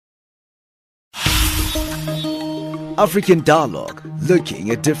African Dialogue,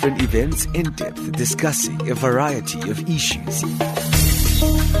 looking at different events in depth, discussing a variety of issues.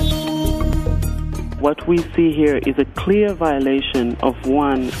 What we see here is a clear violation of,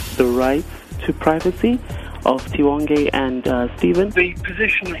 one, the rights to privacy of Tiwonge and Stephen. The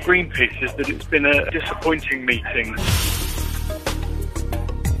position of Greenpeace is that it's been a disappointing meeting.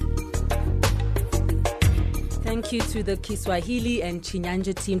 Thank you to the Kiswahili and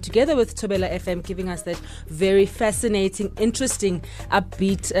Chinyanja team, together with Tobela FM, giving us that very fascinating, interesting,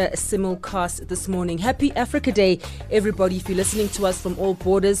 upbeat simulcast this morning. Happy Africa Day, everybody. If you're listening to us from all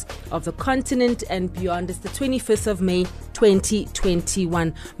borders of the continent and beyond, it's the 25th of May,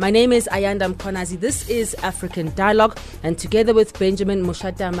 2021. My name is Ayanda Mkonazi. This is African Dialogue, and together with Benjamin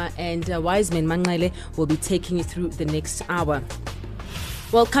Mushatama and Wiseman Mangaile, we'll be taking you through the next hour.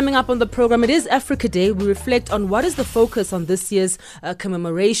 Well, coming up on the program, it is Africa Day. We reflect on what is the focus on this year's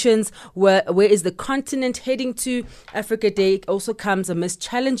commemorations. Where is the continent heading to? Africa Day also comes amidst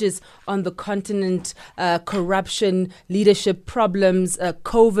challenges on the continent, corruption, leadership problems,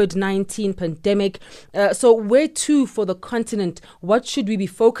 COVID-19 pandemic. So where to for the continent? What should we be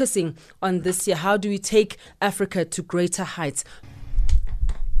focusing on this year? How do we take Africa to greater heights?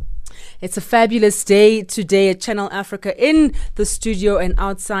 It's a fabulous day today at Channel Africa, in the studio and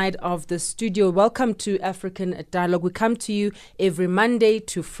outside of the studio. Welcome to African Dialogue. We come to you every Monday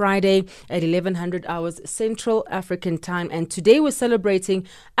to Friday at 1100 hours Central African Time. And today we're celebrating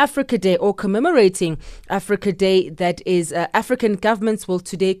Africa Day, or commemorating Africa Day. That is, African governments will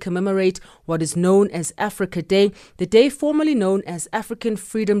today commemorate what is known as Africa Day. The day formerly known as African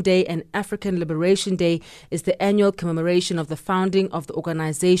Freedom Day and African Liberation Day is the annual commemoration of the founding of the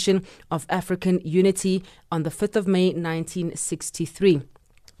Organization of African Unity on the 5th of May 1963.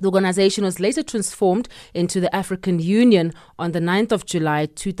 The organization was later transformed into the African Union on the 9th of July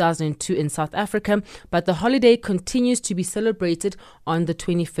 2002 in South Africa, but the holiday continues to be celebrated on the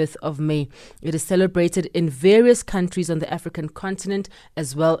 25th of May. It is celebrated in various countries on the African continent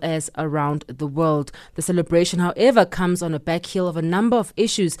as well as around the world. The celebration, however, comes on a back heel of a number of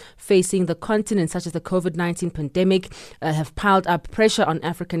issues facing the continent, such as the COVID-19 pandemic, have piled up pressure on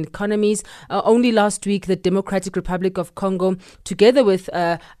African economies. Only last week, the Democratic Republic of Congo, together with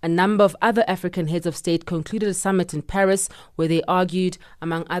a number of other African heads of state, concluded a summit in Paris where they argued,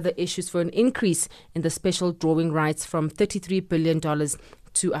 among other issues, for an increase in the special drawing rights from $33 billion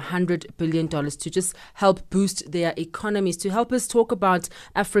to $100 billion to just help boost their economies. To help us talk about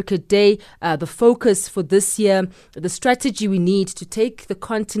Africa Day, the focus for this year, the strategy we need to take the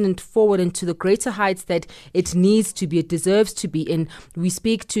continent forward into the greater heights that it needs to be, it deserves to be in, we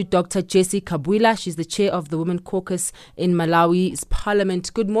speak to Dr Jessie Kabwila. She's the chair of the Women Caucus in Malawi's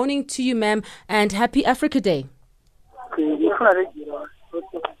Parliament. Good morning to you, ma'am, and happy Africa Day.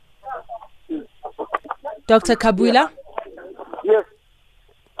 Dr Kabwila? Yes.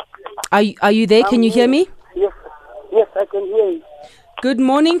 Are you there? Can you hear me? Yes, I can hear you. Good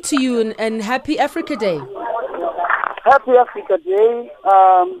morning to you and happy Africa Day. Happy Africa Day.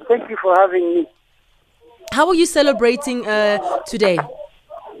 Thank you for having me. How are you celebrating today?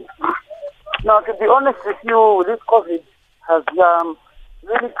 Now, to be honest with you, this COVID has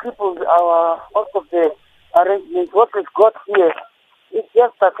really crippled most of the arrangements. What we've got here is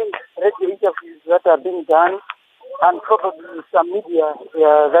just, I think, regular interviews that are being done, and probably some media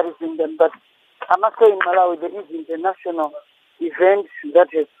that is in them. But I must say, in Malawi, there is international event that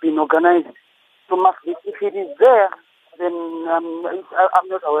has been organized to mark this. If it is there, then I'm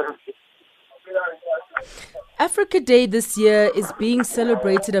not aware of it. Africa Day this year is being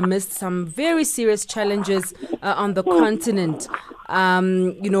celebrated amidst some very serious challenges on the continent.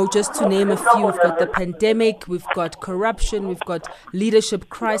 Just to name a few, we've got the pandemic, we've got corruption, we've got leadership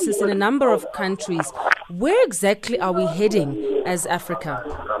crisis in a number of countries. Where exactly are we heading as Africa?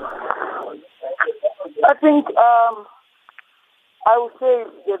 I think I would say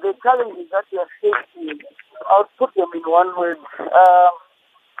the challenges that we are facing, I'll put them in one word.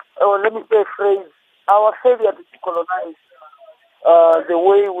 Or let me say a phrase, our failure to decolonize the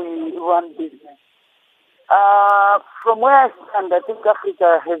way we run business. From where I stand, I think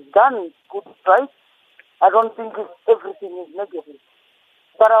Africa has done good strides. I don't think everything is negative.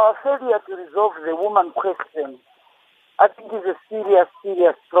 But our failure to resolve the woman question, I think, is a serious,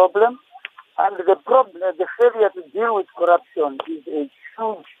 serious problem. And the failure to deal with corruption is a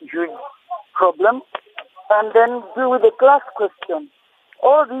huge, huge problem. And then deal with the class question.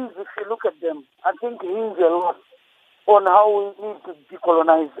 All these, if you look at them, I think hinge a lot on how we need to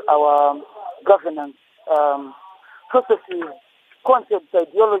decolonize our governance processes, concepts,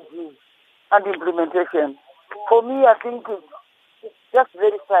 ideologies, and implementation. For me, I think it's just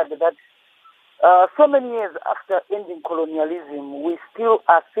very sad that So many years after ending colonialism, we still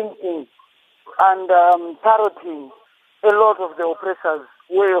are thinking and parroting a lot of the oppressors'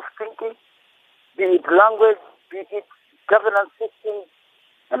 way of thinking, be it language, be it governance systems.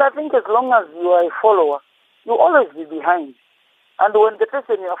 And I think as long as you are a follower, you'll always be behind. And when the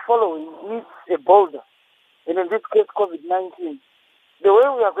person you are following meets a boulder, and in this case COVID-19, the way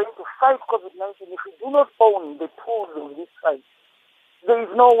we are going to fight COVID-19, if we do not own the tools of this fight, there is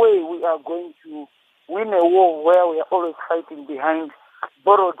no way we are going to win a war where we are always fighting behind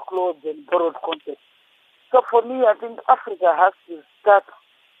borrowed clothes and borrowed context. So for me, I think Africa has to start,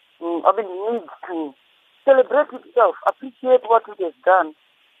 needs to celebrate itself, appreciate what it has done,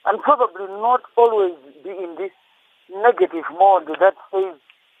 and probably not always be in this negative mode that says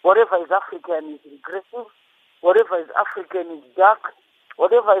whatever is African is regressive, whatever is African is dark,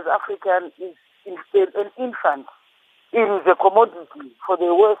 whatever is African is instead an infant. It is a commodity for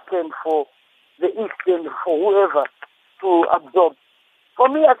the West and for the East and for whoever to absorb. For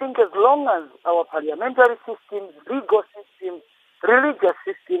me, I think as long as our parliamentary systems, legal systems, religious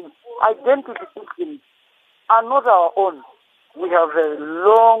systems, identity systems are not our own, we have a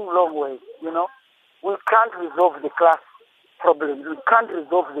long, long way, We can't resolve the class problems. We can't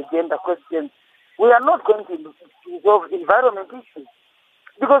resolve the gender questions. We are not going to resolve environment issues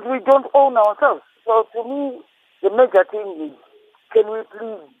because we don't own ourselves. So to me, the major thing is, can we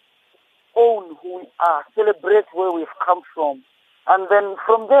please own who we are, celebrate where we've come from, and then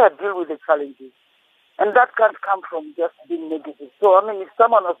from there deal with the challenges. And that can't come from just being negative. So, if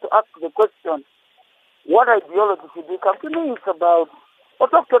someone was to ask the question, what ideology should we come to? Me, it's about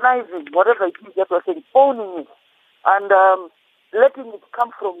autochtonizing whatever it is that we're saying, owning it, and letting it come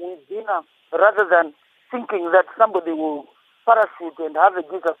from within us, rather than thinking that somebody will parachute and have a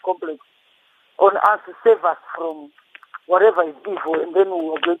Jesus complex on us to save us from whatever is evil, and then we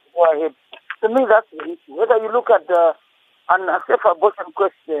are going to go ahead. To me, that's the issue. Whether you look at an safe abortion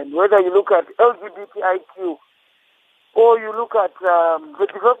question, whether you look at LGBTIQ, or you look at the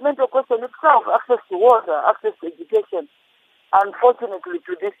developmental question itself, access to water, access to education, unfortunately,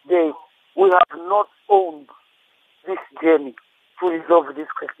 to this day, we have not owned this journey to resolve this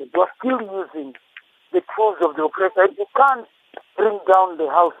question. We are still using the tools of the oppressor. And you can't bring down the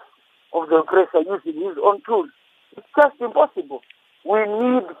house of the oppressor using his own tools. It's just impossible. We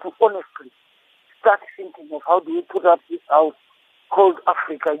need to honestly start thinking of how do we put up this house called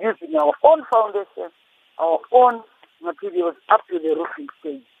Africa using our own foundation, our own materials up to the roofing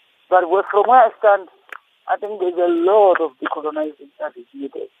stage. But from where I stand, I think there's a lot of decolonizing that is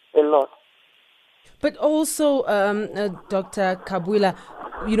needed, a lot. But also, Dr. Kabwila,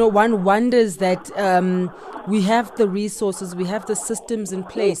 one wonders that we have the resources, we have the systems in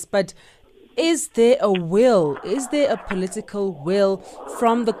place, but is there a will, is there a political will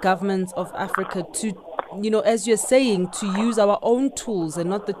from the governments of Africa to, as you're saying, to use our own tools and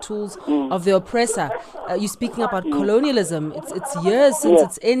not the tools of the oppressor? You're speaking about colonialism. It's years since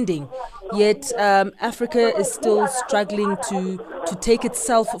it's ending, yet Africa is still struggling to take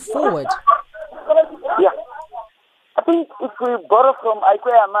itself forward. Yeah. I think if we borrow from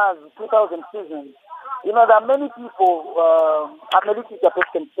Ikea Maz 2000 season, there are many people, I'm a literature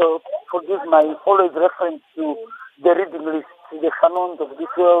person, so forgive my always reference to the reading list, the canons of this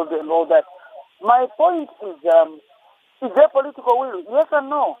world and all that. My point is there political will? Yes or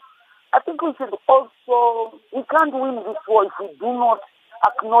no? I think we should also, we can't win this war if we do not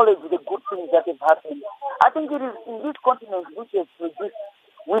acknowledge the good things that have happened. I think it is in this continent which has produced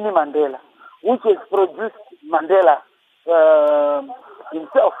Winnie Mandela, which has produced Mandela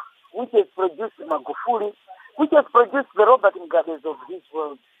himself, which has produced Magufuli, which has produced the Robert Mugabes of this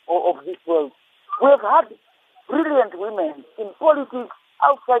world, We have had brilliant women in politics,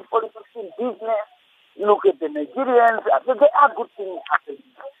 outside politics, in business. Look at the Nigerians. There are good things happening.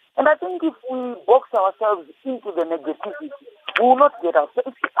 And I think if we box ourselves into the negativity, we will not get out. So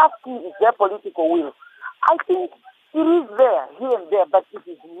if you ask me, is there political will? I think it is there, here and there, but it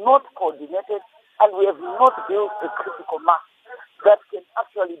is not coordinated, and we have not built a critical mass that can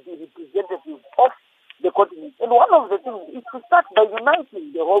actually be representative of the continent. And one of the things is to start by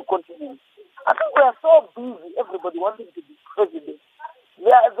uniting the whole continent. I think we are so busy, everybody wanting to be president.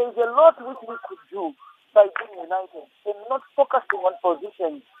 There's a lot which we could do by being united and not focusing on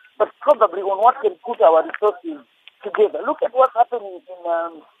positions, but probably on what can put our resources together. Look at what's happening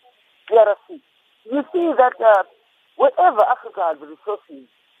in DRC. You see that wherever Africa has resources,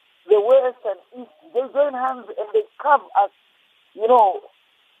 the West and East, they join hands and they come as,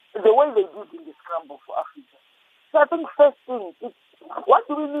 the way they did in the scramble for Africa. So I think first thing, is what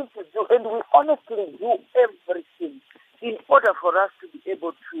do we need to do? And we honestly do everything in order for us to be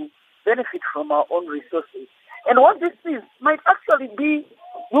able to benefit from our own resources. And what this is might actually be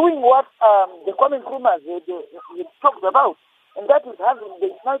doing what the Kwame Nkrumah they talked about, and that is having the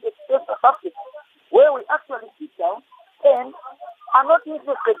United States of Africa, where we actually sit down and are not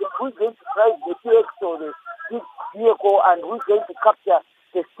interested in who's going to drive the TX or the big vehicle and who's going to capture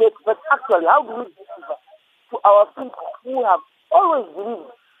the state, but actually how do we deliver to our people who have always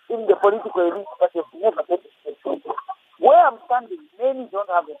believed in the political elite but have never taken the state. Where I'm standing, many don't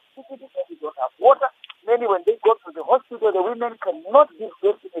have electricity, many don't have water, many when they go to the hospital, the women cannot give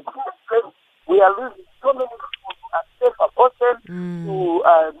birth in a decent place. We are losing so many people to unsafe abortion, to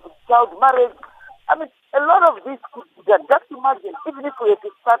child marriage. I mean, a lot of this could be done. Just imagine, even if we had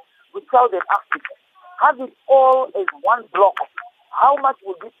to start with Southern Africa, have it all as one block, how much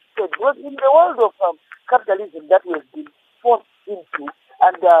would it save? Because in the world of capitalism that we have been forced into,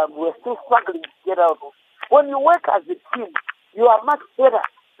 and we're still struggling to get out of, when you work as a team, you are much better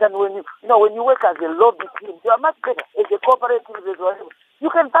than when you work as a lobby team. You are much better as a cooperative, as whatever. You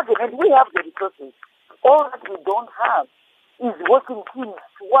can target, and we have the resources. All that we don't have is working teams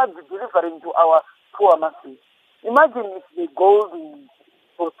towards delivering to our poor masses. Imagine if the gold in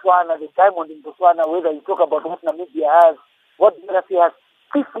Botswana, the diamond in Botswana, whether you talk about what Namibia has, what geography has,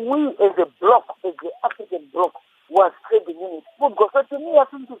 if we as a bloc, as the African bloc, was trading in it, would go. So to me, I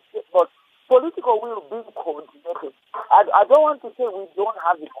think it's about political will being coordinated. I don't want to say we don't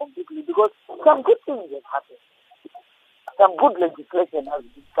have it completely, because some good things have happened. Some good legislation has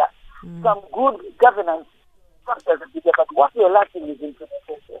been done. Some good governance structures have been done. But what we are lacking is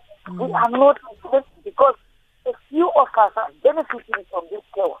implementation. We are not implementing because a few of us are benefiting from this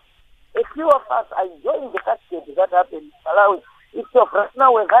chaos. A few of us are enjoying the cascade that happened in Malawi itself. Right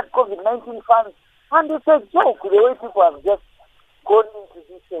now we've had COVID-19 funds, and it's a joke the way people have just gone into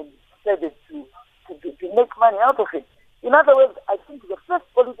this and decided to make money out of it. In other words, I think the first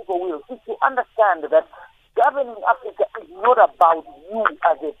political will is to understand that governing Africa is not about you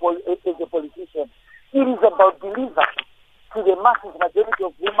as a politician. It is about delivery to the massive majority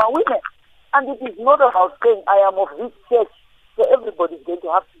of whom are women. And it is not about saying, I am of this church, so everybody is going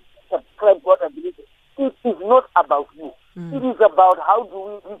to have to subscribe what I believe in. It is not about you. It is about how do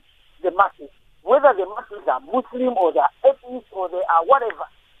we reach the masses. Whether the masses are Muslim or they are atheists or they are whatever,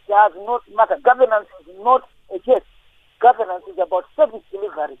 does not matter. Governance is not a church. Governance is about service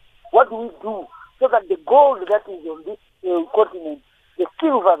delivery. What do we do so that the gold that is on this continent, the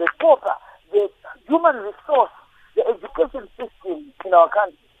silver, the copper, the human resource, the education system in our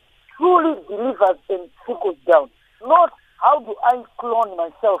country truly delivers and trickles down? Not how do I clone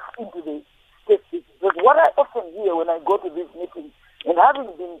myself into the state system. Because what I often hear when I go to these meetings, and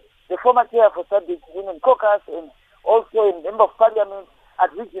having been the former chair for Subject Women Caucus and also a member of parliament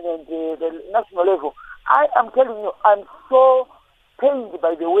at regional and the national level, I am telling you, I'm so pained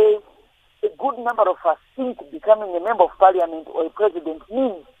by the way a good number of us think becoming a member of parliament or a president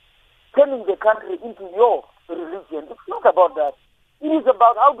means turning the country into your religion. It's not about that. It is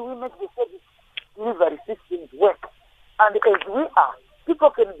about how do we make the service delivery systems work. And as we are,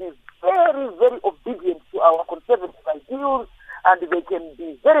 people can be very, very obedient to our conservative ideals, and they can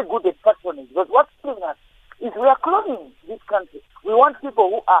be very good at patronage. But what's killing us is we are cloning this country. We want people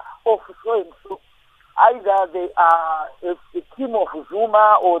who are of so and so. Either they are a team of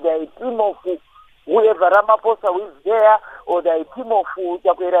Zuma, or they're a team of whoever Ramaphosa who is there, or they're a team of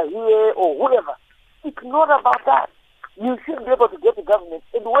Chakwera here, or whoever. It's not about that. You should be able to get to government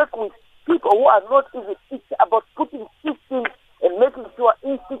and work with people who are not even. It's about putting systems and making sure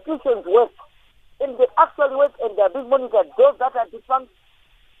institutions work. And they actually work and they are being monitored. Those that are defunct,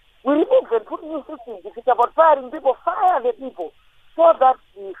 we remove and put new systems. If it's about firing people, fire the people, so that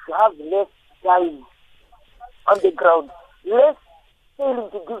we have less dying on the ground, less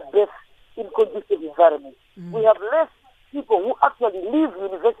failing to give birth in conducive environments. We have less people who actually leave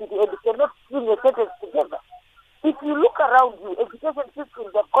university and cannot string a sentence together. If you look around you, education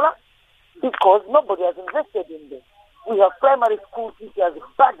systems have collapsed because nobody has invested in them. We have primary school teachers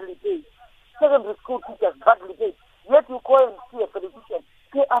badly paid, secondary school teachers badly paid. Yet you go and see a politician.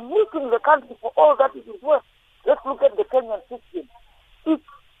 They are milking the country for all that it is worth. Let's look at the Kenyan system. It's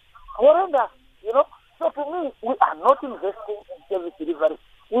horrendous, So to me, we are not investing in service delivery.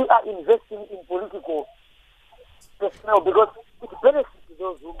 We are investing in political personnel because it benefits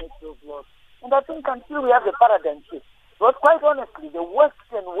those who make those laws. And I think until we have a paradigm shift, but quite honestly, the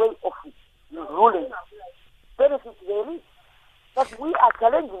Western way of ruling benefits the elite. But we are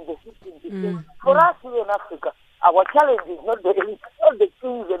challenging the system because for us here in Africa, our challenge is not the elite, not the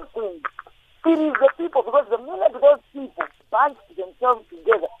kings and queens. It is the people, because the minute those people bunch themselves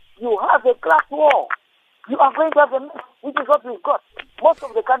together, you have a class war. You are going to have a mess. which is what we've got. Most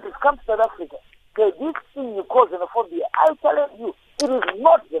of the countries come to South Africa. Okay, this thing you call xenophobia, I challenge you, it is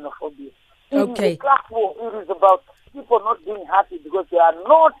not xenophobia. It is a class war. It is about people not being happy because they are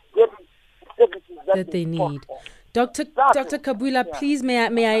not getting services that they need. Dr. Kabwila, please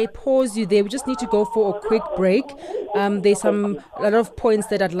may I pause you there? We just need to go for a quick break. There's a lot of points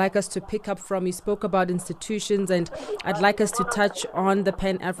that I'd like us to pick up from. You spoke about institutions, and I'd like us to touch on the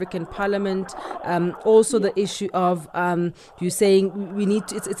Pan-African Parliament. Also the issue of you saying we need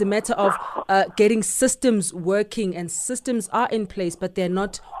to, it's a matter of getting systems working, and systems are in place, but they're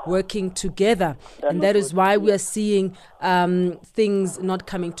not working together. And that is why we are seeing things not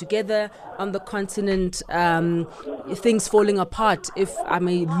coming together on the continent, things falling apart, if I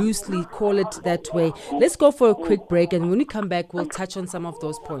may loosely call it that way. Let's go for a quick break, and when we come back, we'll touch on some of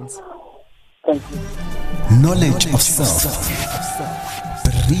those points. Thank you. Knowledge of self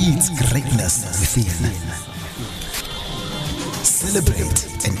breeds greatness within. Celebrate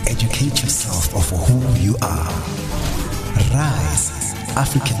and educate yourself of who you are. Rise,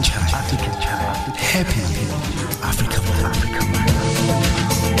 African child. Happy African man.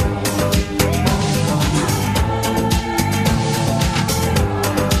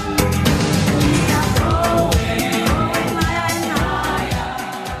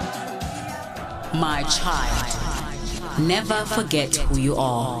 My child, never forget who you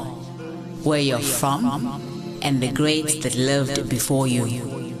are, where you're from, and the greats that lived before you.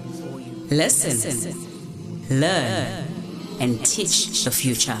 Listen, learn, and teach the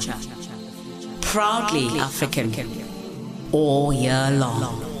future. Proudly African, all year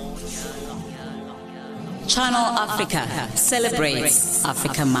long. Channel Africa celebrates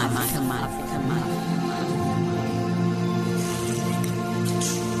Africa Month.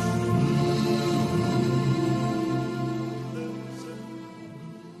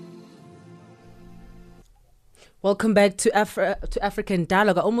 Welcome back to African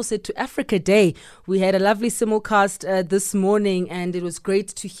Dialogue. I almost said to Africa Day. We had a lovely simulcast this morning, and it was great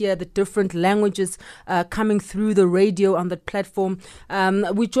to hear the different languages coming through the radio on that platform.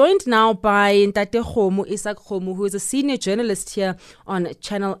 We're joined now by Dr Izak Khomo, who is a senior journalist here on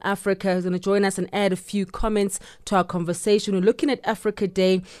Channel Africa, who's going to join us and add a few comments to our conversation. We're looking at Africa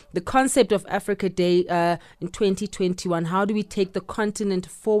Day, the concept of Africa Day in 2021. How do we take the continent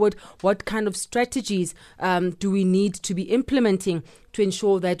forward? What kind of strategies do we need to be implementing to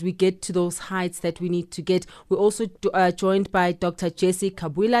ensure that we get to those heights that we need to get? We're also joined by Dr Jessie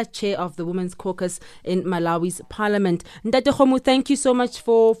Kabwila, Chair of the Women's Caucus in Malawi's Parliament. Dr Khomo, thank you so much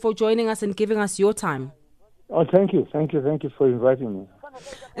for joining us and giving us your time. Oh, thank you for inviting me.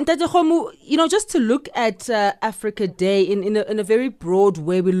 And Dr Khomo, just to look at Africa Day in a very broad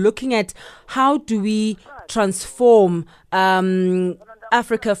way, we're looking at how do we transform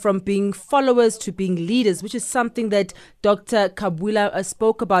Africa from being followers to being leaders, which is something that Dr. Kabwila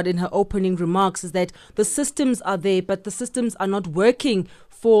spoke about in her opening remarks, is that the systems are there, but the systems are not working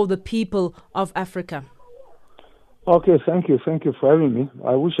for the people of Africa. Okay, thank you for having me.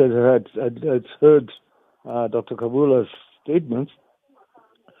 I wish I'd heard Dr. Kabwila's statements.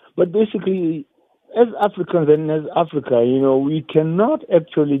 But basically, as Africans and as Africa, we cannot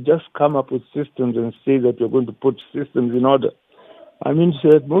actually just come up with systems and say that we're going to put systems in order. I mean,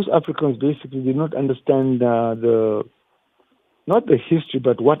 most Africans basically did not understand not the history,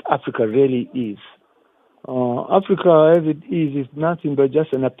 but what Africa really is. Africa, as it is nothing but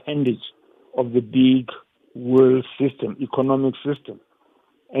just an appendage of the big world system, economic system.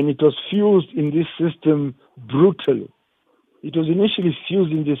 And it was fused in this system brutally. It was initially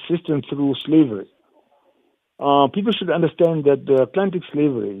fused in this system through slavery. People should understand that the Atlantic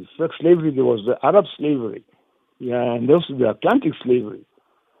slavery, there was the Arab slavery, and also the Atlantic slavery.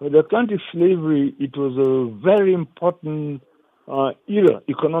 But the Atlantic slavery, it was a very important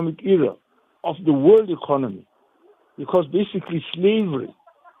economic era of the world economy, because basically slavery,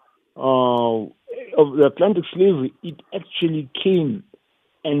 of the Atlantic slavery, it actually came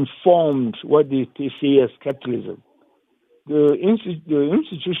and formed what they say as capitalism. The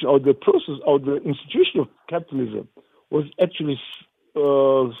institution or the process or the institution of capitalism was actually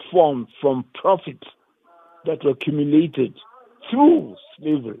formed from profits that were accumulated through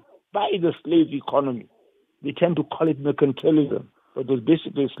slavery by the slave economy. They tend to call it mercantilism, but it was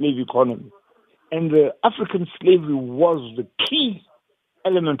basically a slave economy. And the African slavery was the key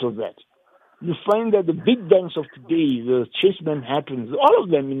element of that. You find that the big banks of today, the Chase Manhattans, all of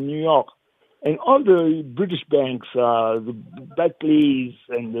them in New York, and all the British banks, the Barclays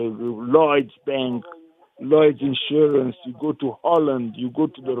and the Lloyds Bank, Lloyds Insurance, you go to Holland, you go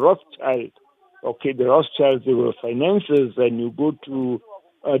to the Rothschild. Okay, the Rothschilds, they were financiers, and you go to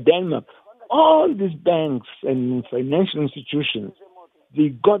Denmark. all these banks and financial institutions, they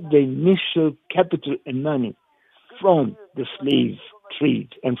got the initial capital and money from the slave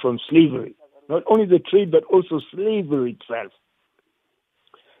trade and from slavery. Not only the trade, but also slavery itself.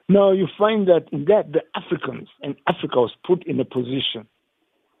 Now you find that in that the Africans and Africa was put in a position.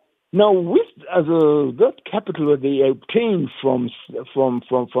 Now with that capital that they obtained from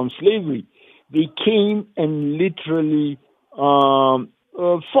slavery, they came and literally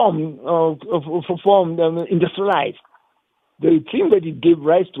industrialized. The thing that it gave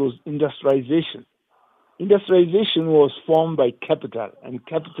rise to was industrialization. Industrialization was formed by capital, and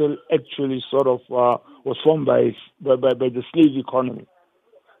capital actually sort of was formed by the slave economy.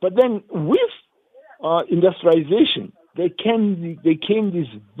 But then with industrialization, there came this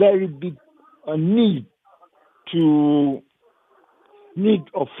very big need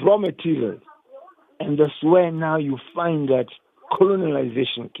of raw materials, and that's where now you find that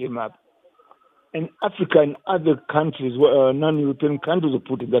colonialization came up, and Africa and other countries, non-European countries, were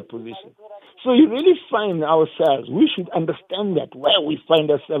put in that position. So you really find ourselves, we should understand that where we find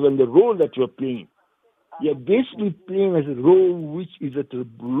ourselves and the role that we're playing. You're basically playing as a role which is at the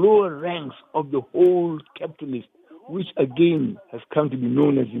lower ranks of the whole capitalist, which again has come to be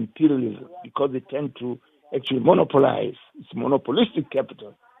known as imperialism, because they tend to actually monopolize. It's monopolistic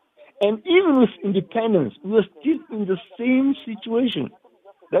capital. And even with independence, we are still in the same situation,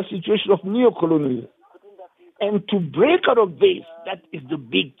 that situation of neocolonialism. And to break out of this, that is the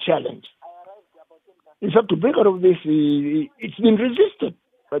big challenge. In fact, to break out of this, it's been resisted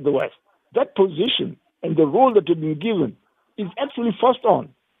by the West. That position and the role that we've been given is actually forced on.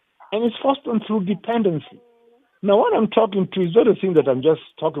 And it's forced on through dependency. Now, what I'm talking to is not a thing that I'm just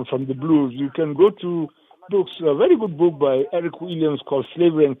talking from the blues. You can go to books, a very good book by Eric Williams called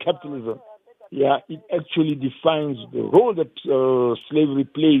Slavery and Capitalism. Yeah, it actually defines the role that slavery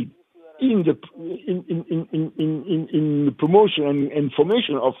played in the promotion and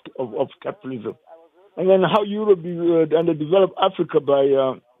formation of capitalism. And then how Europe underdeveloped Africa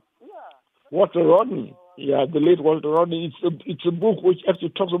by Walter Rodney. Yeah, the late Walter Rodney. It's a book which actually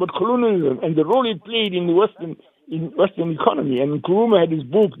talks about colonialism and the role it played in the Western economy. And Nkrumah had his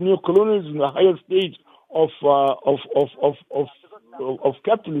book, Neo-Colonialism, the higher stage of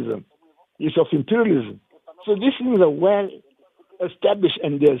capitalism, is of imperialism. So these things are well established,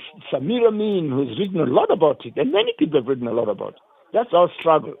 and there's Samir Amin who's written a lot about it, and many people have written a lot about it. That's our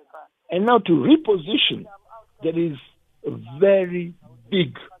struggle. And now to reposition, there is a very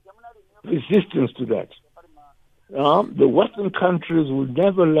big resistance to that. The Western countries will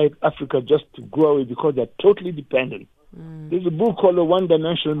never like Africa just to go away because they're totally dependent. There's a book called The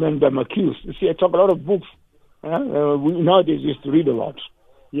One-Dimensional Man by Marcuse. You see, I talk a lot of books. We nowadays used to read a lot.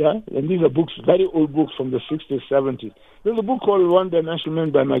 Yeah, and these are books, very old books from the 60s, 70s. There's a book called One-Dimensional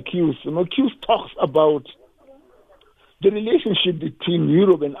Man by Marcuse. Marcuse talks about the relationship between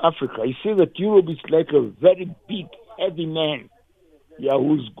Europe and Africa. He says that Europe is like a very big, heavy man,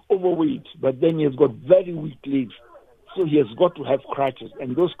 who's overweight, but then he has got very weak legs. So he has got to have crutches,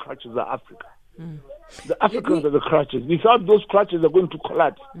 and those crutches are Africa. The Africans are the crutches. Without those crutches, they're going to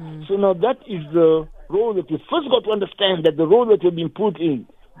collapse. So now that is the role that we first got to understand, that the role that we've been put in,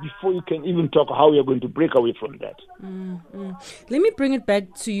 before you can even talk how you're going to break away from that. Let me bring it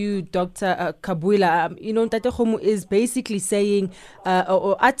back to you, Dr. Kabwila. Dr Khomo is basically saying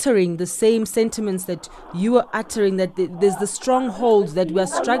or uttering the same sentiments that you are uttering, that there's the strongholds that we are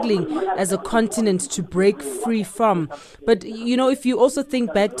struggling as a continent to break free from. But, if you also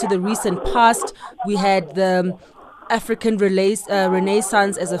think back to the recent past, we had the African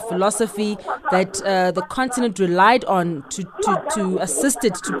Renaissance as a philosophy that the continent relied on to assist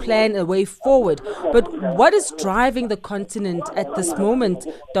it to plan a way forward. But what is driving the continent at this moment,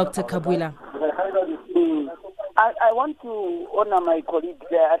 Dr. Kabwila? I want to honor my colleague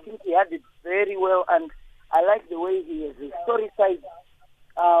there. I think he had it very well, and I like the way he has historicized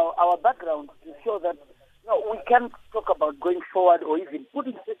our background to show that we can't talk about going forward or even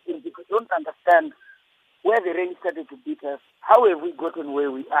putting systems because we don't understand where the rain started to beat us. How have we gotten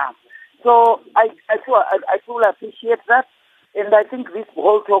where we are? So I truly appreciate that. And I think this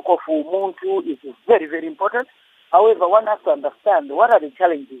whole talk of Ubuntu is very, very important. However, one has to understand what are the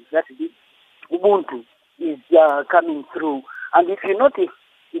challenges that this Ubuntu is coming through. And if you notice,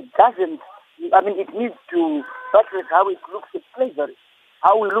 it needs to buttress how it looks at slavery,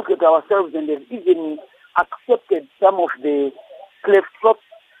 how we look at ourselves, and have even accepted some of the slave tropes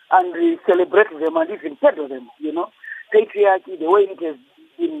and we celebrate them and even peddle them, Patriarchy, the way it has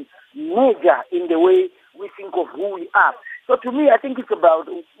been major in the way we think of who we are. So to me, I think it's about,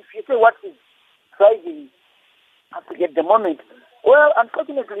 if you say what is driving Africa at the moment, Well,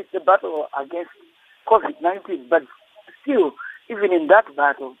 unfortunately, it's a battle against COVID-19, but still, even in that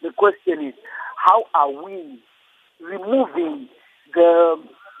battle, the question is, how are we removing the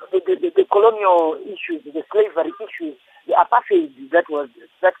colonial issues, the slavery issues, the apartheid that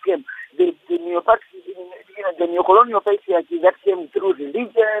came, the neo-colonial patriarchy that came through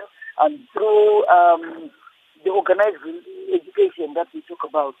religion and through the organized education that we talk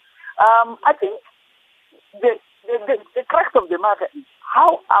about. I think the crux of the matter is,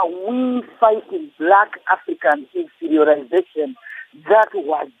 how are we fighting Black African interiorization that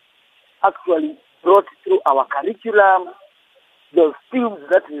was actually brought through our curriculum, the films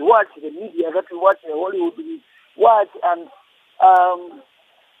that we watch, the media that we watch, the Hollywood we watch, and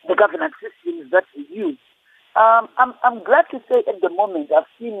the governance systems that we use. I'm glad to say at the moment I've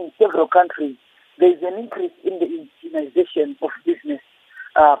seen in several countries there is an increase in the indigenization of business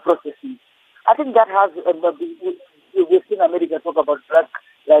processes. I think that has, we've seen America talk about Black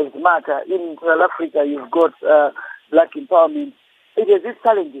Lives Matter. In South Africa, you've got Black empowerment. It has its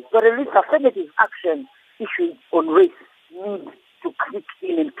challenges, but at least affirmative action issues on race need to kick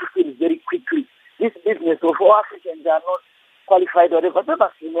in and kick in very quickly. This business of all Africans are not qualified or whatever, they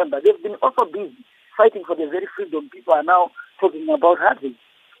must remember, they've been also busy fighting for the very freedom people are now talking about having.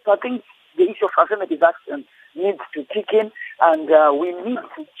 So I think the issue of affirmative action needs to kick in, and we need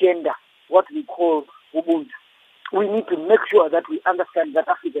to gender what we call Ubuntu. We need to make sure that we understand that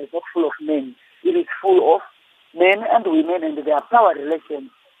Africa is not full of men. It is full of men and women, and there are power relations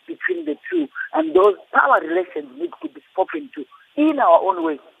between the two. And those power relations need to be spoken to in our own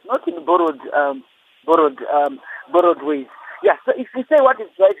way, not in borrowed ways. Yeah, so if we say what is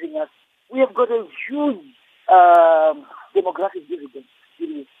driving us, we have got a huge demographic dividend.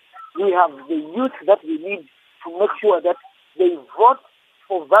 We have the youth that we need to make sure that they vote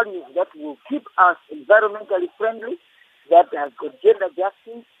for values that will keep us environmentally friendly, that has got gender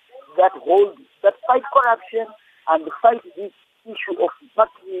justice, that fight corruption and fight this issue of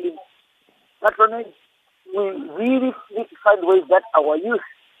patronage. We really need to find ways that our youth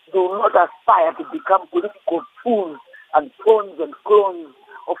do not aspire to become political fools and pawns and clones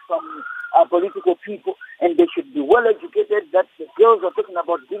of some political people, and they should be well educated. That the girls are talking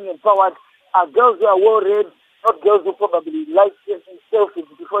about being empowered are girls who are well read, not girls who probably like taking selfies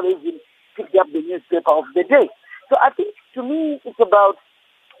before they even picked up the newspaper of the day. So I think, to me, it's about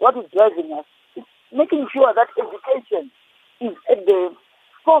what is driving us. It's making sure that education is at the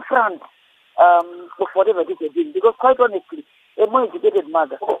forefront of whatever it is doing. Because quite honestly, a more educated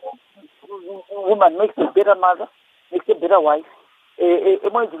woman makes a better mother, makes a better wife. A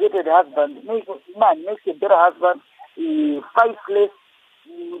more educated husband makes a better husband. He fights less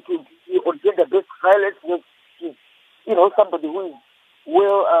on gender-based violence. He's, somebody who is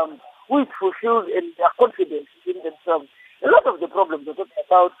who is fulfilled and confident in themselves. A lot of the problems we're talking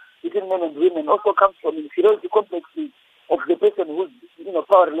about between men and women also comes from inferiority complexes of the person whose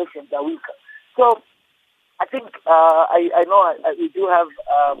power relations are weaker. So I think I know we do have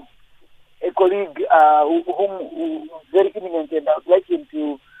a colleague whom is very eminent, and I would like him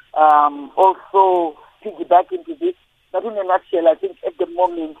to also piggyback into this. But in a nutshell, I think at the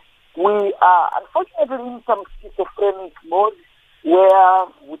moment we are unfortunately in some schizophrenic mode where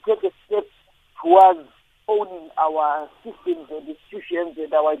we take a step towards owning our systems and institutions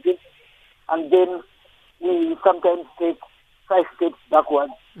and our identity, and then we sometimes take 5 steps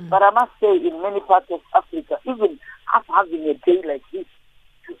backwards. But I must say, in many parts of Africa, even us having a day like this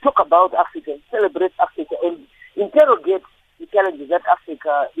to talk about Africa, celebrate Africa, and interrogate the challenges that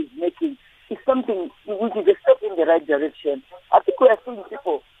Africa is making is something which is a step in the right direction. I think we are seeing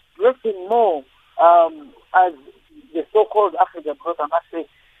people dressing more as the so-called African, because I must say,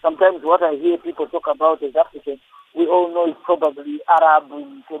 sometimes what I hear people talk about as African, we all know it's probably Arab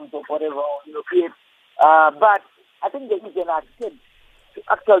in terms of whatever, European. But I think there is an attempt to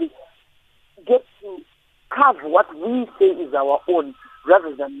actually get to carve what we say is our own,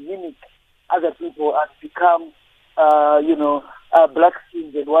 rather than mimic other people and become, black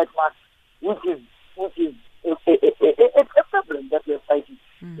skins and white masks, which is a problem that we're fighting.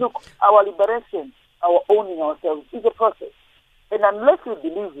 Look, our liberation, our owning ourselves is a process. And unless we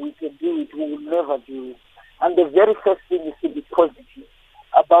believe we can do it, we will never do it. And the very first thing is to be positive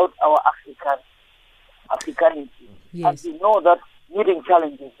about our Africanity. Yes. And to know that meeting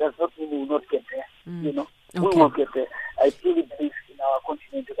challenges does not mean we will not get there. We will get there. I truly believe in our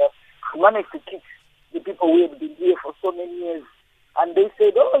continent that we managed to keep the people who had been here for so many years, and they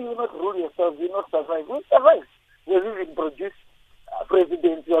said, "Oh, you will not rule yourself, you will not survive." We survived. We have even produced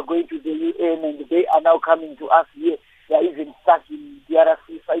presidents who are going to the UN, and they are now coming to us here. They are even stuck in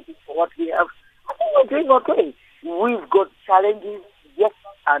DRC fighting for what we have. I think we're doing okay. we've got challenges, yes,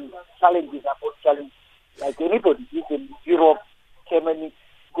 and challenges upon challenges. Like anybody, you can Europe, Germany,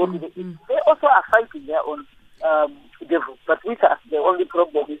 go to they also are fighting their own devils. But with us, the only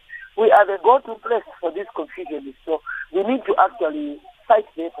problem is we are the go-to place for this confusion. So we need to actually fight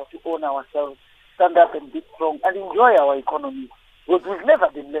better to own ourselves, stand up and be strong, and enjoy our economy. But we've never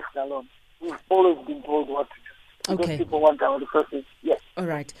been left alone. We've always been told what to do. Because people want our resources. Yes. All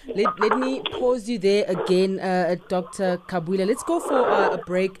right. Let me pause you there again, Dr. Kabwila. Let's go for a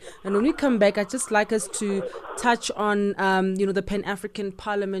break. And when we come back, I'd just like us to touch on, the Pan-African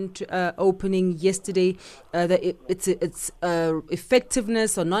Parliament opening yesterday. Its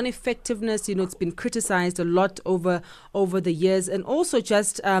effectiveness or non-effectiveness. It's been criticized a lot over the years. And also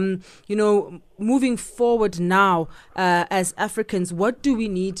just, moving forward now as Africans, what do we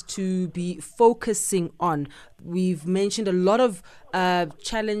need to be focusing on? We've mentioned a lot of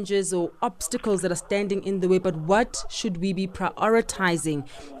challenges or obstacles that are standing in the way, but what should we be prioritizing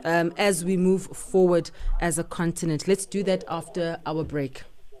as we move forward as a continent? Let's do that after our break.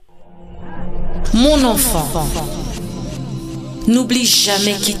 Mon enfant, n'oublie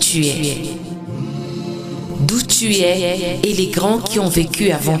jamais qui tu es, d'où tu es et les grands qui ont vécu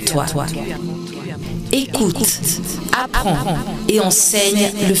avant toi. Écoute, apprends et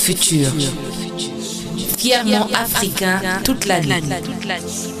enseigne le futur. Fièrement africain toute l'année.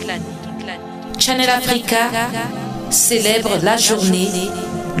 Channel Africa célèbre la journée,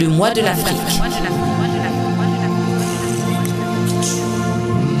 le mois de l'Afrique.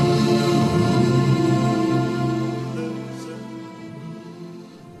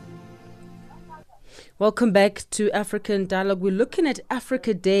 Welcome back to African Dialogue. We're looking at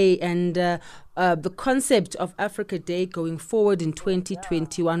Africa Day and the concept of Africa Day going forward in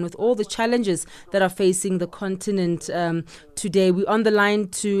 2021 with all the challenges that are facing the continent today. We're on the line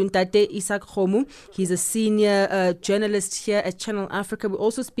to Dr Izak Khomo. He's a senior journalist here at Channel Africa. We're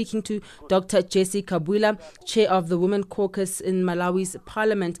also speaking to Dr Jessie Kabwila, chair of the Women Caucus in Malawi's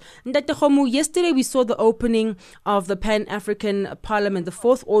Parliament. And Dr Khomo, yesterday we saw the opening of the Pan-African Parliament, the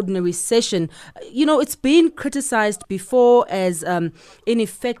fourth ordinary session. It's been criticized before as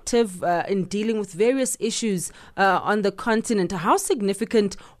ineffective in dealing with various issues on the continent. How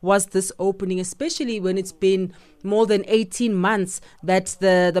significant was this opening, especially when it's been more than 18 months that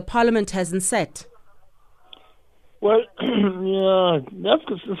the Parliament hasn't sat? Well, the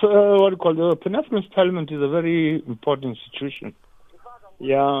Pan-African Parliament is a very important institution.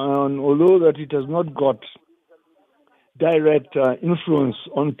 And although that it has not got direct influence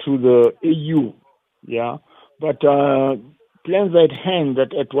onto the AU, but plans at hand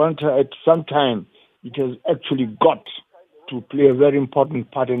that at some time it has actually got to play a very important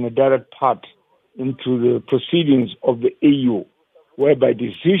part and a direct part into the proceedings of the AU, whereby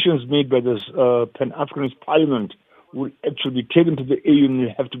decisions made by the Pan-Africanist Parliament will actually be taken to the AU and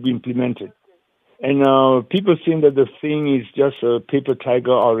will have to be implemented. And people think that the thing is just a paper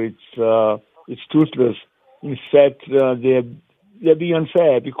tiger or it's toothless. In fact, they're being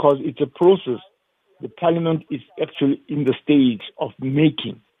unfair because it's a process. The Parliament is actually in the stage of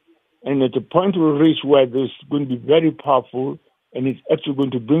making. And at the point we'll reach where this is going to be very powerful and it's actually going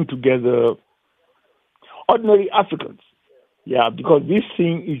to bring together ordinary Africans. Because this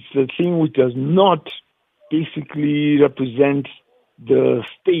thing is a thing which does not basically represent the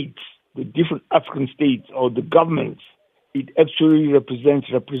states, the different African states or the governments. It actually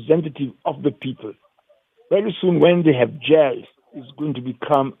represents representative of the people. Very soon when they have gels, it's going to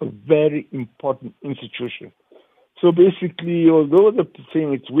become a very important institution. So basically, although the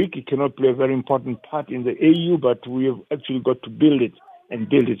thing is weak, it cannot play a very important part in the AU, but we have actually got to build it and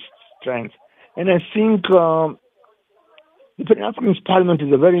build its strength. And I think the Pan-African Parliament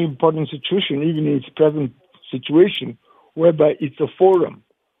is a very important institution, even in its present situation, whereby it's a forum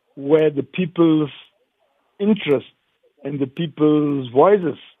where the people's interests and the people's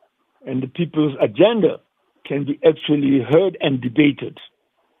voices and the people's agenda can be actually heard and debated.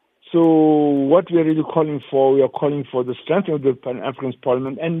 So what we are really calling for, we are calling for the strength of the Pan-African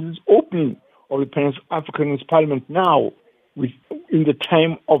Parliament and this opening of the Pan-African Parliament now, in the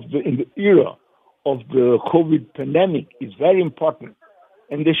time of in the era of the COVID pandemic, is very important.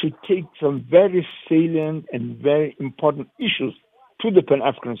 And they should take some very salient and very important issues to the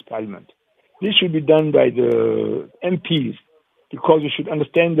Pan-African Parliament. This should be done by the MPs, because you should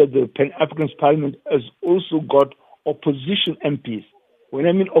understand that the Pan-African Parliament has also got opposition MPs. When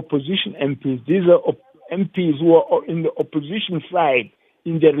I mean opposition MPs, these are MPs who are in the opposition side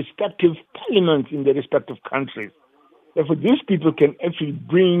in their respective parliaments in their respective countries. Therefore, these people can actually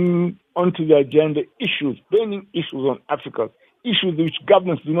bring onto the agenda issues, burning issues on Africa, issues which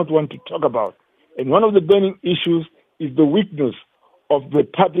governments do not want to talk about. And one of the burning issues is the weakness of the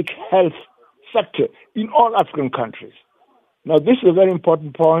public health sector in all African countries. Now, this is a very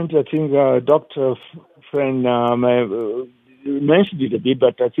important point. I think Dr. Friend mentioned it a bit,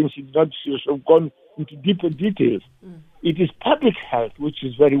 but I think she should have gone into deeper details. It is public health, which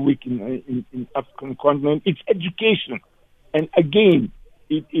is very weak in African continent. It's education. And again,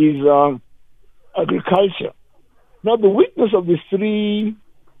 it is agriculture. Now, the weakness of these three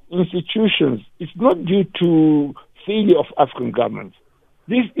institutions is not due to failure of African governments.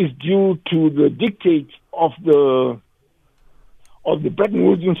 This is due to the dictates of the Bretton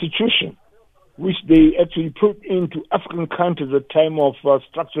Woods institution, which they actually put into African countries at the time of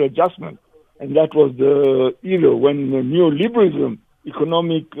structural adjustment. And that was the era when neoliberalism,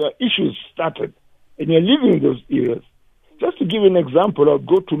 economic issues started. And you're living those eras. Just to give an example, I'll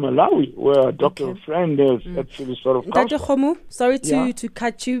go to Malawi, where Dr. Friend is actually sort of Dr. Khomo, sorry to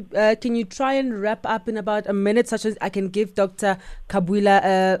cut you. Can you try and wrap up in about a minute, such as I can give Dr.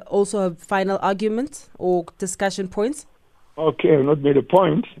 Kabwila also a final argument or discussion points? Okay, I've not made a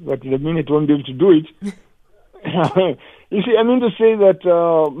point, but in a minute I won't be able to do it. You see, I mean to say that,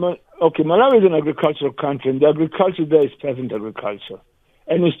 Malawi is an agricultural country, and the agriculture there is peasant agriculture.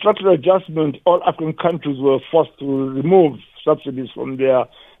 And in structural adjustment, all African countries were forced to remove subsidies from their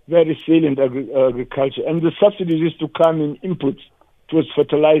very salient agriculture. And the subsidies used to come in inputs towards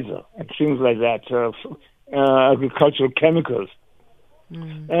fertilizer and things like that, agricultural chemicals.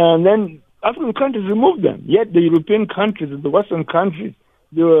 And then African countries removed them. Yet the European countries and the Western countries,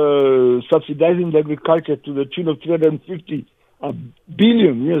 they were subsidizing the agriculture to the tune of $350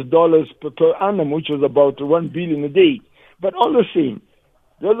 billion per annum, which was about $1 billion a day. But all the same,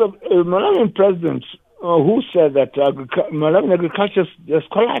 there's a Malawian president who said that Malawian agriculture has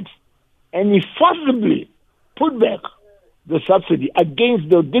collapsed, and he forcibly put back the subsidy against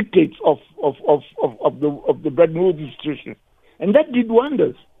the dictates of the Bretton Woods institution, and that did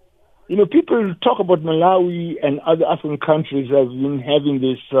wonders. You know, people talk about Malawi and other African countries have been having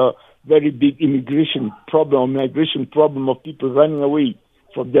this very big migration problem of people running away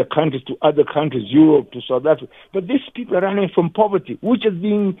from their countries to other countries, Europe to South Africa. But these people are running from poverty, which is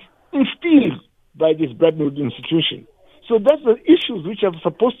being instilled by this Bretton Woods institution. So that's the issues which are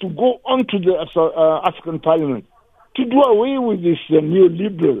supposed to go on to the African Parliament to do away with this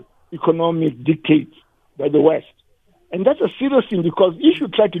neoliberal economic dictates by the West. And that's a serious thing, because if you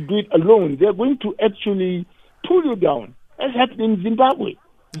try to do it alone, they're going to actually pull you down, as happened in Zimbabwe.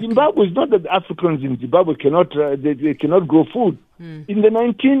 Zimbabwe is not that the Africans in Zimbabwe cannot they cannot grow food. In the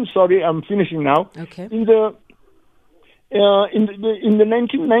I'm finishing now. Okay. In the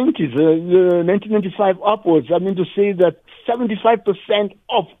 1990s, 1995 upwards, I mean to say that 75%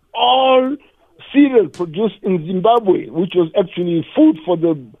 of all cereal produced in Zimbabwe, which was actually food for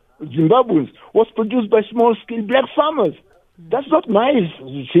the Zimbabweans, was produced by small-scale black farmers. That's not my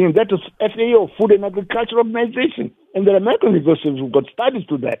thing. That is FAO, Food and Agriculture Organization. And there are American universities who got studies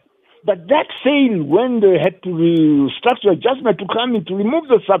to that. But that failed when they had to structural adjustment to come in to remove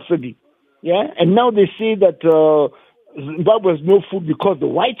the subsidy. Yeah, and now they say that Zimbabwe has no food because the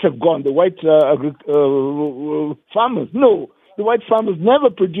whites have gone, the white farmers. No, the white farmers never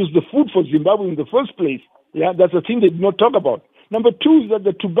produced the food for Zimbabwe in the first place. Yeah, that's a thing they did not talk about. Number two is that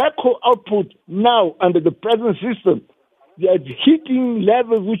the tobacco output now under the present system, they are hitting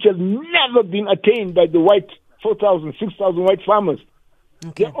levels which have never been attained by the white 4,000, 6,000 white farmers.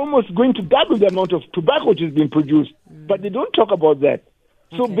 Okay. They're almost going to double the amount of tobacco which is being produced, but they don't talk about that.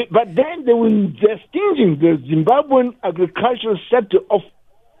 So, but then they're stinging the Zimbabwean agricultural sector of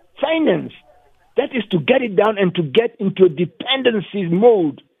finance. That is to get it down and to get into a dependency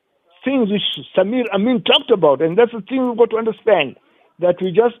mode. Things which Samir Amin talked about, and that's the thing we've got to understand, that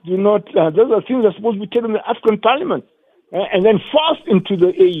we just do not, those are things that are supposed to be taken in the African Parliament and then forced into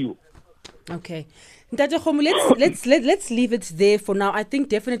the AU. Okay. Dr. Khomo, let's leave it there for now. I think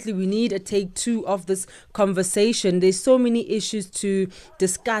definitely we need a take two of this conversation. There's so many issues to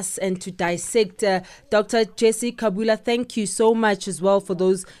discuss and to dissect. Dr. Jessie Kabwila, thank you so much as well for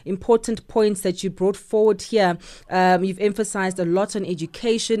those important points that you brought forward here. You've emphasized a lot on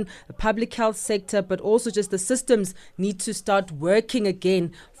education, the public health sector, but also just the systems need to start working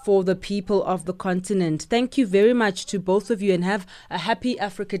again for the people of the continent. Thank you very much to both of you, and have a happy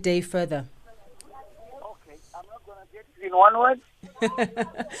Africa Day further. In one word?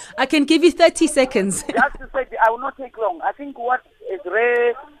 I can give you 30 seconds. Just to say, I will not take long. I think what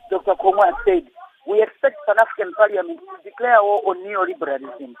Dr. Khomo has said, we expect South African Parliament to declare war on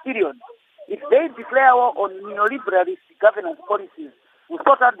neoliberalism, period. If they declare war on neoliberalist governance policies, we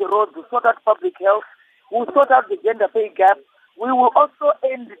sort out the roads, we sort out public health, we sort out the gender pay gap, we will also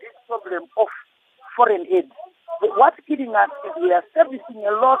end this problem of foreign aid. What's killing us is we are servicing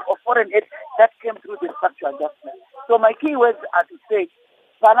a lot of foreign aid that came through the structural adjustment. So my key words are to say,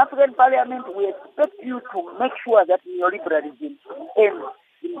 Pan-African Parliament, we expect you to make sure that neoliberalism ends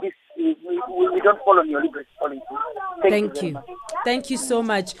in this. We don't follow neoliberal policy. Thank you. Thank you so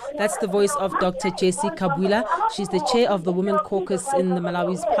much. That's the voice of Dr Jessie Kabwila. She's the chair of the Women Caucus in the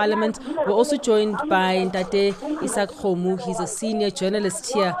Malawi's Parliament. We're also joined by Ndate Izak Khomo. He's a senior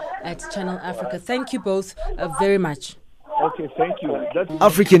journalist here at Channel Africa. Thank you both very much. Okay, thank you.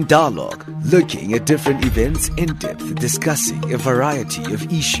 African Dialogue, looking at different events in depth, discussing a variety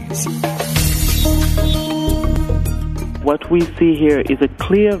of issues. What we see here is a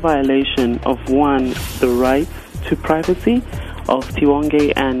clear violation of, one, the rights to privacy of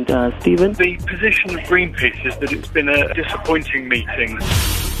Tiwonge and Stephen. The position of Greenpeace is that it's been a disappointing meeting.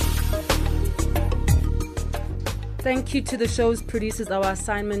 Thank you to the show's producers, our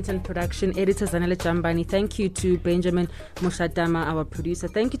assignment and production editors, Zanele Jambani. Thank you to Benjamin Moshadama, our producer.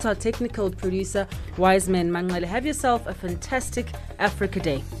 Thank you to our technical producer, Wiseman Mangale. Have yourself a fantastic Africa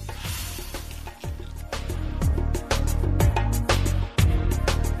Day.